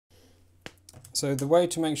So the way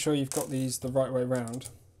to make sure you've got these the right way round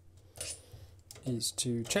is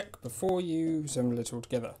to check before you assemble it all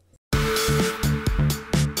together.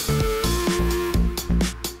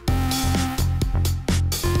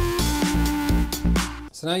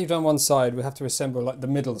 So now you've done one side, we have to assemble like the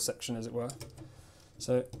middle section, as it were.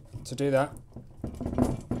 So to do that,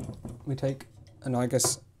 we take an, I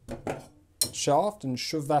guess, shaft and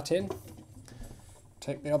shove that in.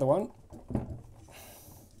 Take the other one.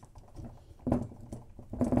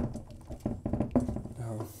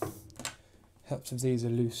 Oh, helps if these are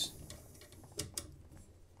loose.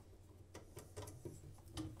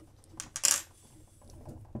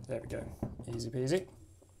 There we go, easy peasy.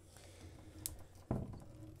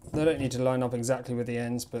 They don't need to line up exactly with the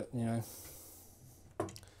ends, but you know,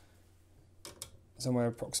 somewhere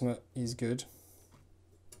approximate is good.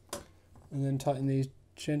 And then tighten these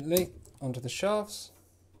gently onto the shafts.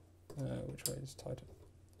 Which way is tighter?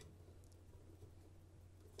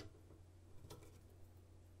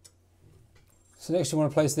 So next you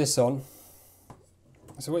want to place this on.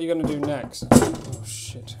 So what you're going to do next, oh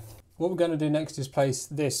shit. What we're going to do next is place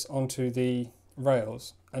this onto the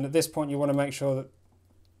rails. And at this point you want to make sure that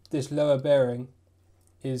this lower bearing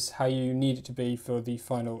is how you need it to be for the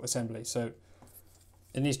final assembly. So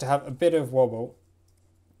it needs to have a bit of wobble,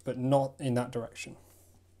 but not in that direction.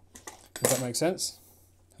 Does that make sense?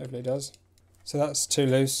 Hopefully it does. So that's too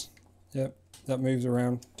loose. Yep, that moves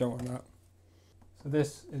around. Don't want that. So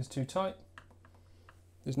this is too tight.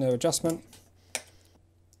 There's no adjustment.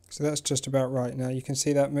 So that's just about right. Now you can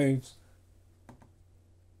see that moves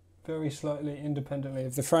very slightly independently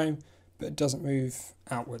of the frame, but it doesn't move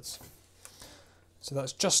outwards. So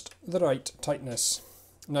that's just the right tightness.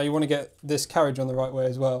 Now you want to get this carriage on the right way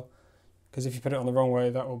as well, because if you put it on the wrong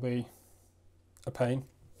way, that will be a pain.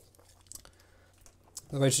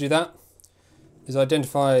 The way to do that is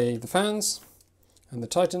identify the fans and the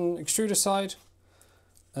Titan extruder side,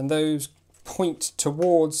 and those point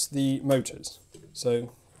towards the motors.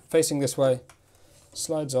 So facing this way,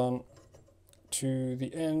 slides on to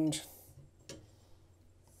the end.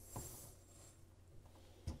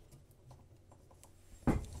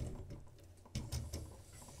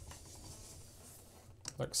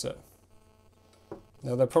 Like so.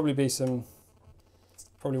 Now there'll probably be some,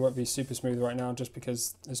 probably won't be super smooth right now just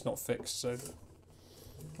because it's not fixed, so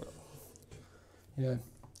yeah,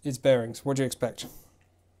 it's bearings. What do you expect?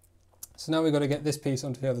 So now we've got to get this piece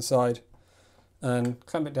onto the other side and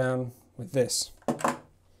clamp it down with this.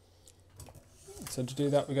 So to do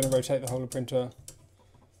that, we're going to rotate the whole printer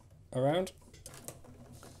around.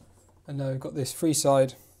 And now we've got this free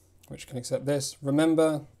side, which can accept this.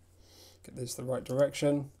 Remember, get this the right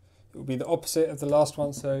direction. It will be the opposite of the last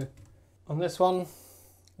one. So on this one,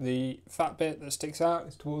 the fat bit that sticks out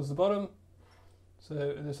is towards the bottom.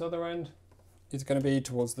 So at this other end, it's going to be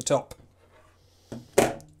towards the top.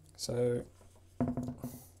 So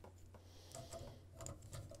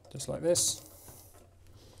just like this,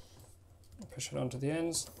 push it onto the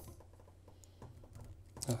ends.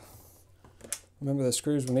 Remember the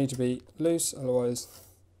screws will need to be loose, otherwise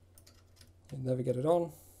you'll never get it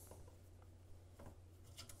on.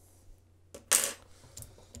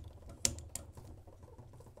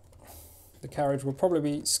 The carriage will probably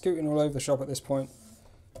be scooting all over the shop at this point,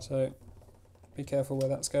 so be careful where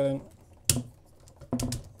that's going.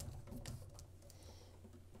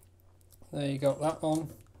 There you got that on.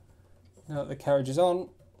 Now that the carriage is on,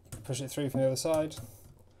 push it through from the other side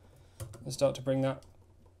and start to bring that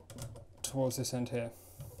towards this end here.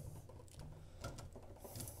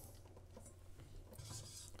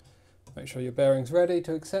 Make sure your bearing's ready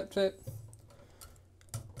to accept it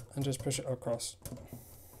and just push it across.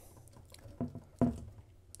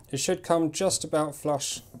 It should come just about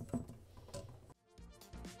flush.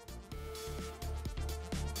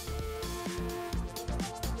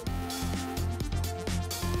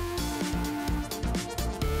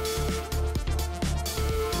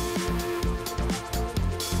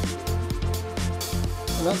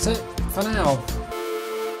 And that's it for now.